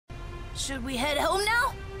Should we head home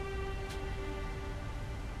now?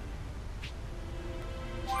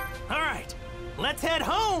 All right, let's head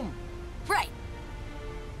home! Right.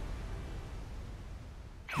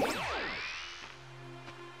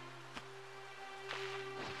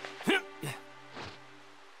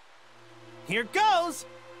 Here goes!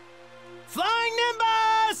 Flying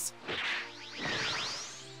Nimbus!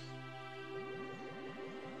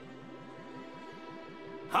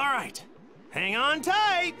 All right, hang on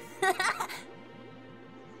tight!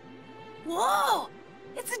 Whoa!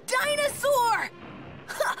 It's a dinosaur!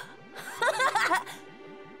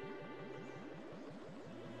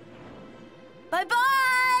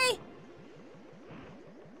 Bye-bye!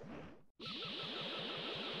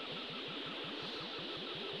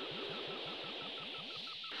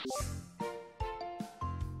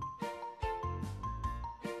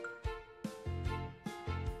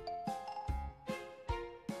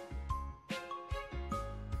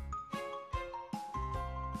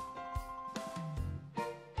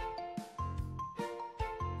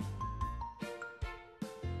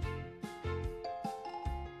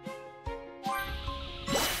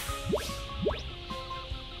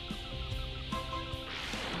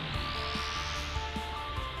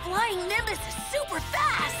 Flying Nimbus is super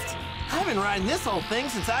fast! I've been riding this whole thing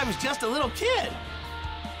since I was just a little kid.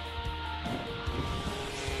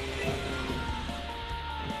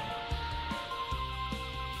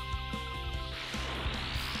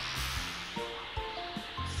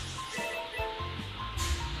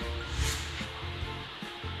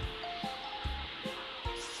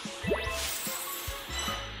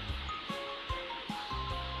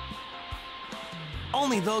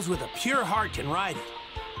 Only those with a pure heart can ride it.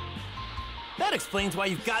 That explains why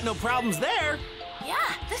you've got no problems there. Yeah,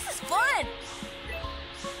 this is fun!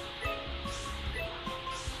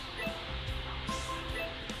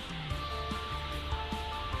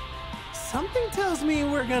 Something tells me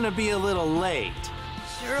we're gonna be a little late.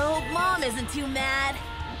 Sure hope Mom isn't too mad.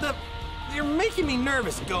 You're making me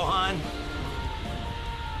nervous, Gohan.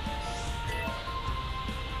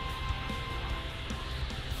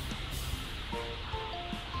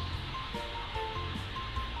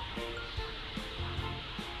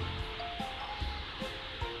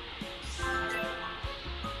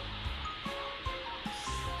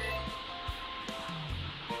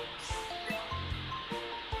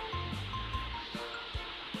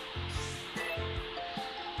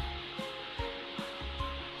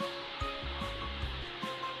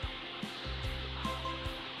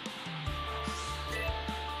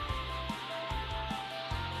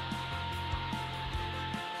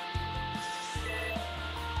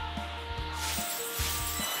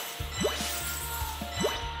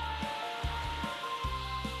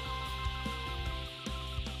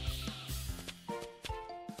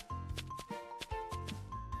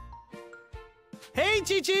 Hey,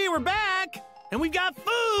 Chi-Chi, we're back! And we've got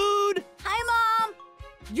food! Hi, Mom!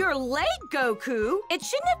 You're late, Goku. It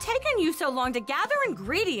shouldn't have taken you so long to gather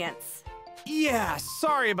ingredients. Yeah,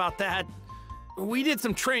 sorry about that. We did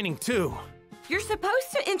some training, too. You're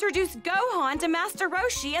supposed to introduce Gohan to Master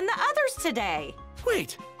Roshi and the others today.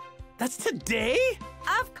 Wait, that's today?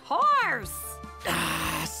 Of course!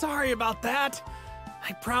 Sorry about that.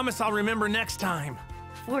 I promise I'll remember next time.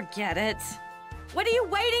 Forget it. What are you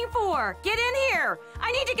waiting for? Get in here!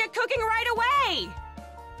 I need to get cooking right away!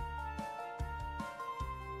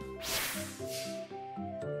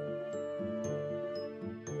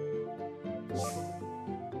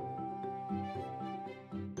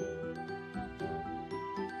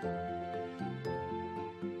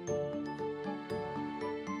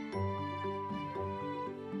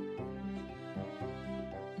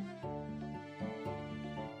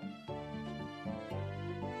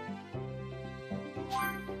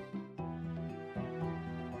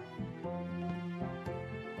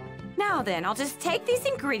 Now then, I'll just take these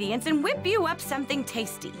ingredients and whip you up something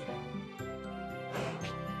tasty.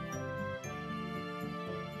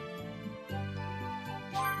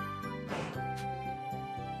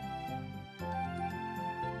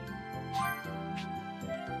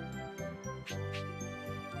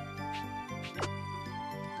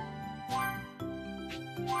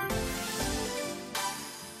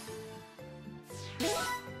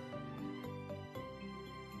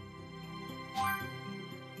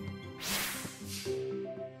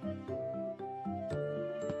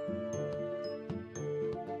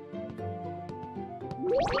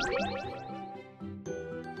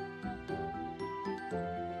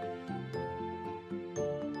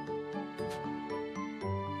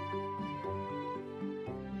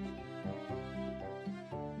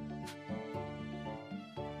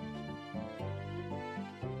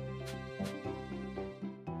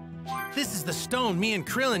 This is the stone me and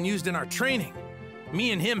Krillin used in our training.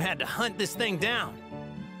 Me and him had to hunt this thing down.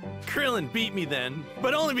 Krillin beat me then,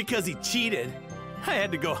 but only because he cheated. I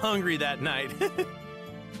had to go hungry that night.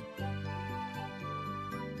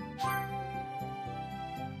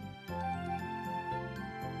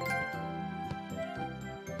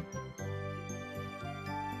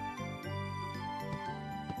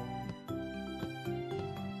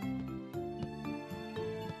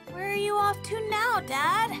 Where are you off to now,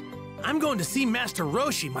 Dad? I'm going to see Master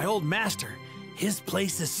Roshi, my old master. His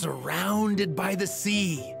place is surrounded by the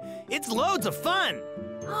sea. It's loads of fun.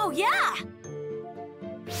 Oh, yeah!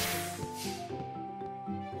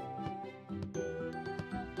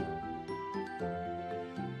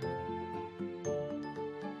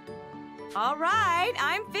 All right,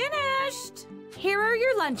 I'm finished. Here are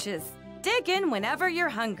your lunches. Dig in whenever you're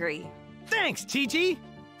hungry. Thanks, Chi-Chi.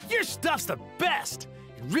 Your stuff's the best.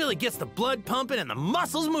 It really gets the blood pumping and the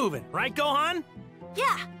muscles moving. Right, Gohan?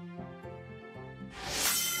 Yeah.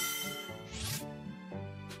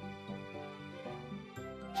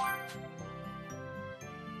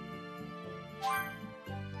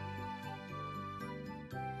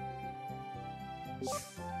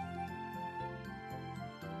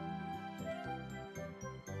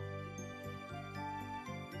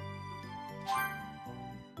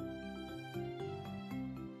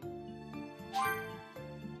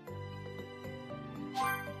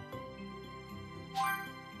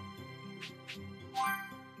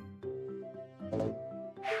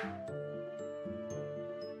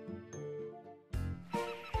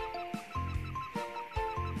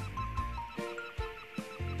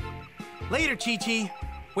 Later, Chi-Chi.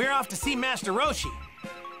 We're off to see Master Roshi.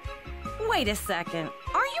 Wait a second.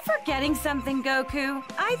 Are you forgetting something, Goku?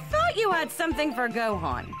 I thought you had something for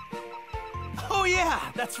Gohan. Oh yeah,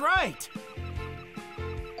 that's right.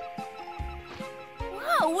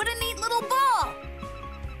 Whoa, what a neat little ball!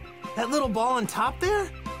 That little ball on top there?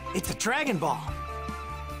 It's a Dragon Ball.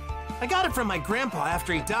 I got it from my grandpa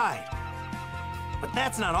after he died. But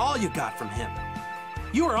that's not all you got from him.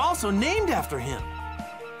 You were also named after him.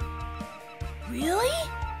 Really?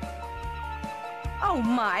 Oh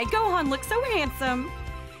my, Gohan looks so handsome.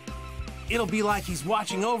 It'll be like he's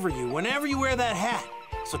watching over you whenever you wear that hat.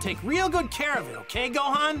 So take real good care of it, okay,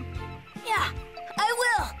 Gohan? Yeah,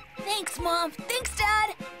 I will. Thanks, Mom. Thanks,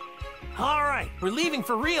 Dad. All right, we're leaving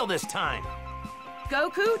for real this time.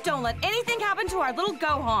 Goku, don't let anything happen to our little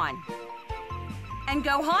Gohan. And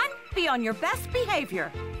Gohan, be on your best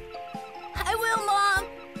behavior. I will, Mom.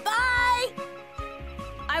 Bye!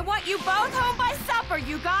 I want you both home by supper,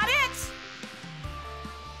 you got it?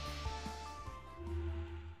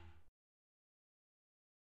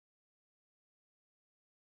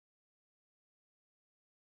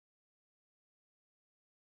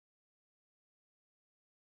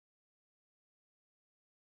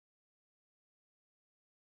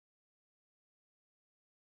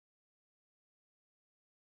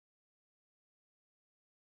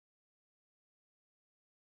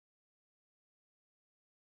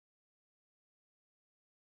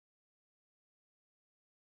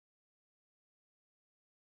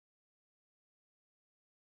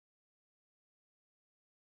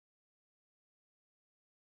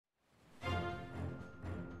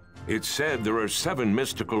 It's said there are 7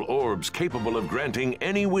 mystical orbs capable of granting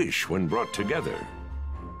any wish when brought together.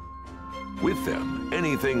 With them,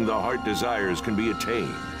 anything the heart desires can be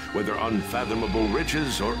attained, whether unfathomable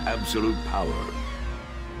riches or absolute power.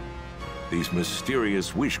 These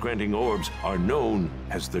mysterious wish-granting orbs are known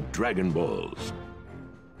as the Dragon Balls.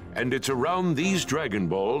 And it's around these Dragon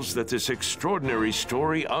Balls that this extraordinary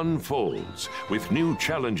story unfolds, with new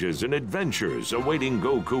challenges and adventures awaiting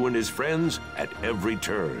Goku and his friends at every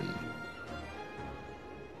turn.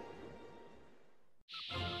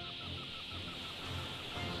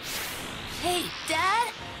 Hey, Dad?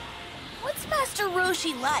 What's Master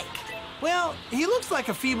Roshi like? Well, he looks like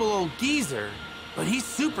a feeble old geezer, but he's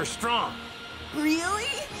super strong.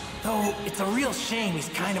 Really? Though it's a real shame he's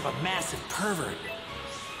kind of a massive pervert.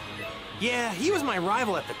 Yeah, he was my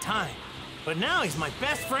rival at the time, but now he's my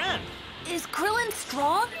best friend. Is Krillin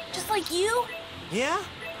strong? Just like you? Yeah?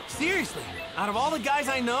 Seriously, out of all the guys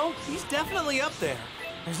I know, he's definitely up there.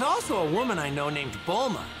 There's also a woman I know named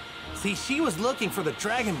Bulma. See, she was looking for the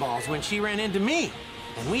Dragon Balls when she ran into me,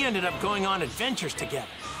 and we ended up going on adventures together.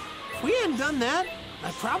 If we hadn't done that,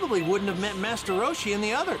 I probably wouldn't have met Master Roshi and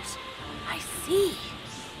the others. I see.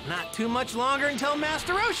 Not too much longer until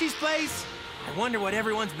Master Roshi's place. I wonder what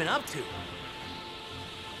everyone's been up to.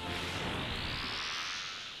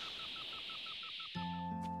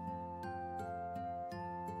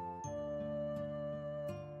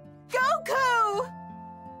 Goku!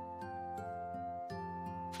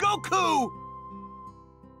 Goku!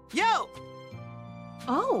 Yo!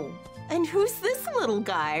 Oh, and who's this little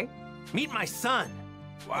guy? Meet my son.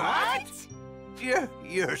 What?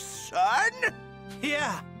 Your son?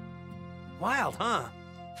 Yeah. Wild, huh?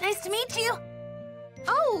 Nice to meet you.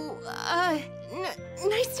 Oh,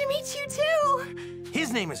 nice to meet you too.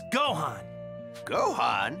 His name is Gohan.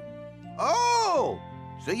 Gohan? Oh!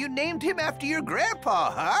 So you named him after your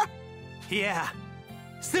grandpa, huh? Yeah.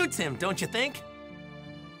 Suits him, don't you think?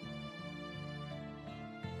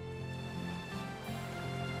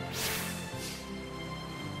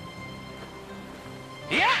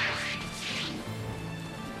 Yeah!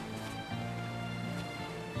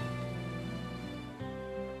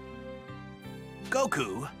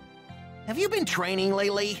 Goku, have you been training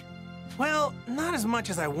lately? Well, not as much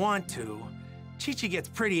as I want to. Chi-Chi gets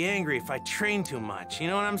pretty angry if I train too much, you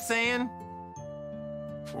know what I'm saying?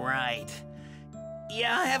 Right.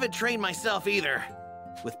 Yeah, I haven't trained myself either.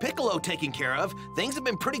 With Piccolo taken care of, things have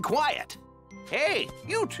been pretty quiet. Hey,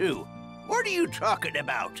 you two, what are you talking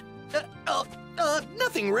about?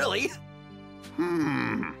 Nothing really.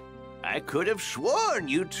 I could have sworn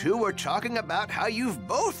you two were talking about how you've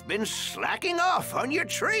both been slacking off on your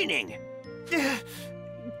training.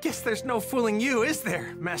 Guess there's no fooling you, is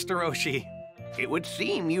there, Master Roshi? It would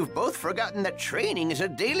seem you've both forgotten that training is a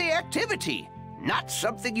daily activity, not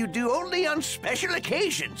something you do only on special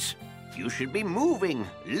occasions. You should be moving,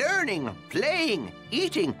 learning, playing,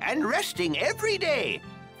 eating, and resting every day.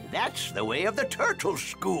 That's the way of the Turtle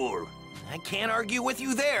School. I can't argue with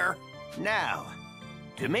you there. Now,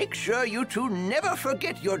 to make sure you two never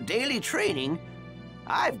forget your daily training,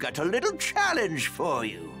 I've got a little challenge for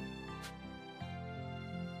you.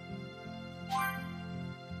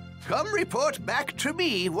 Come report back to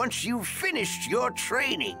me once you've finished your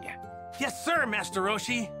training. Yes, sir, Master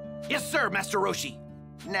Roshi. Yes, sir, Master Roshi.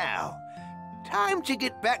 Now, time to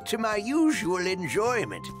get back to my usual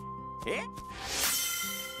enjoyment. Eh?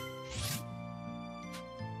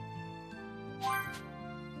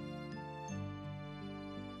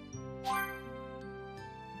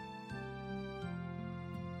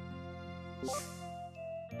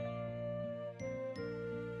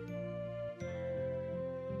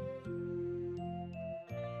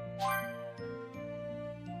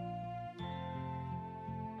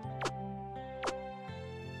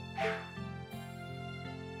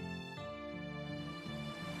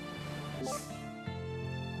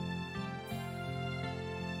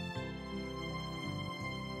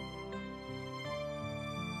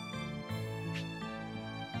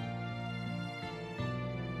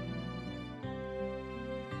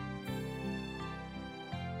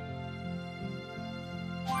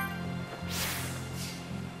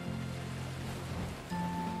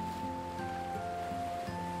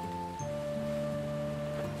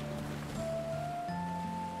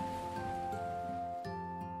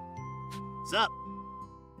 What's up?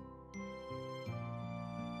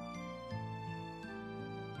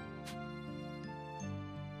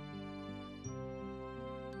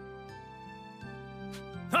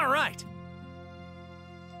 All right.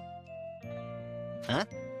 Huh?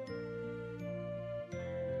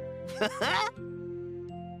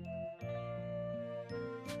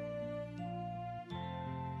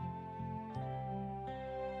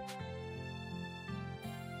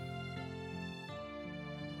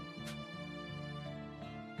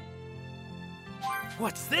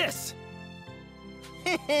 What's this?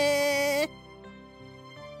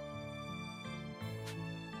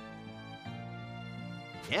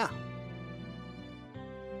 Yeah.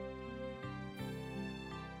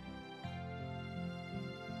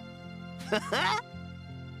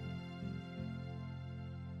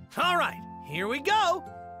 All right, here we go.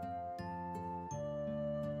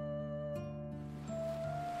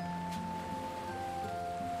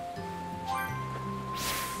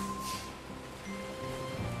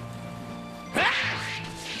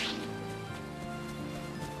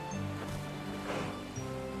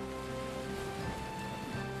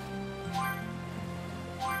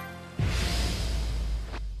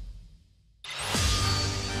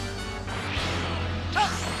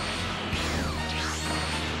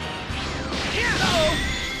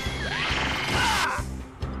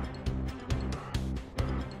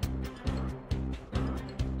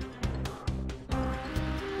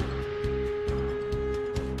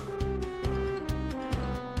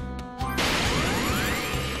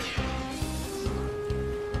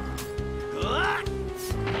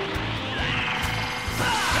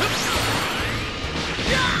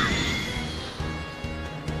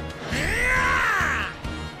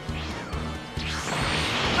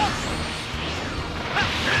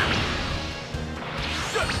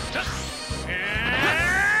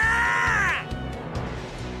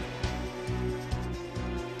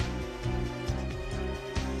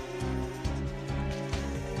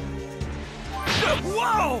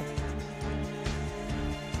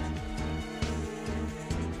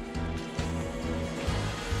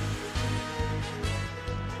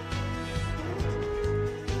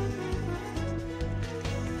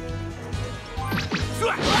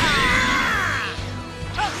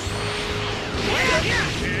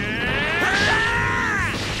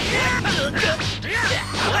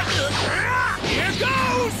 Here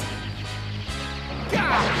goes!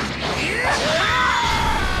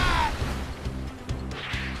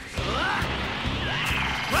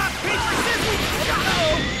 Rock, paper, scissors!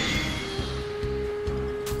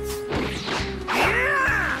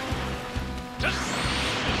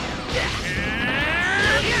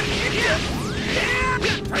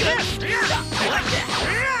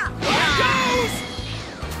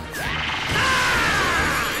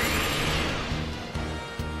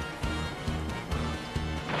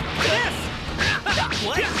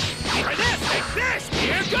 What? Try this! Take this!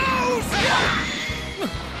 Here goes!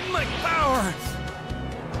 My power!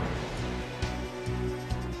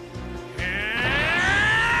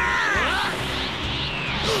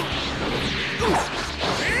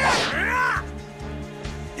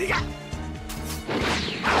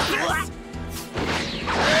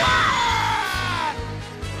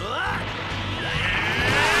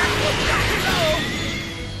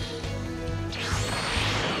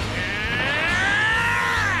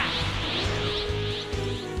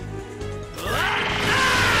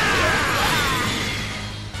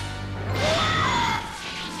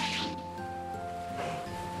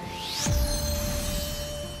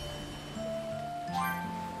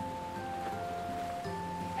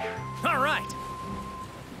 All right.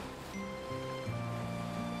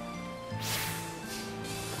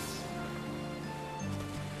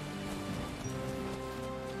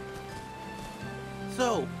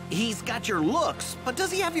 So, he's got your looks, but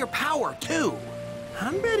does he have your power, too?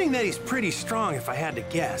 I'm betting that he's pretty strong if I had to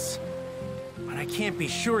guess. But I can't be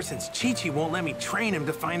sure since Chi-Chi won't let me train him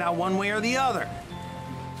to find out one way or the other.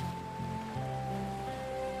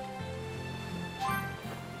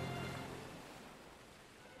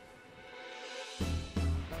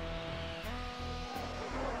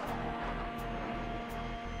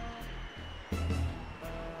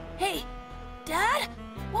 Hey, Dad?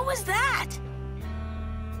 What was that?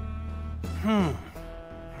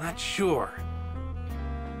 Not sure.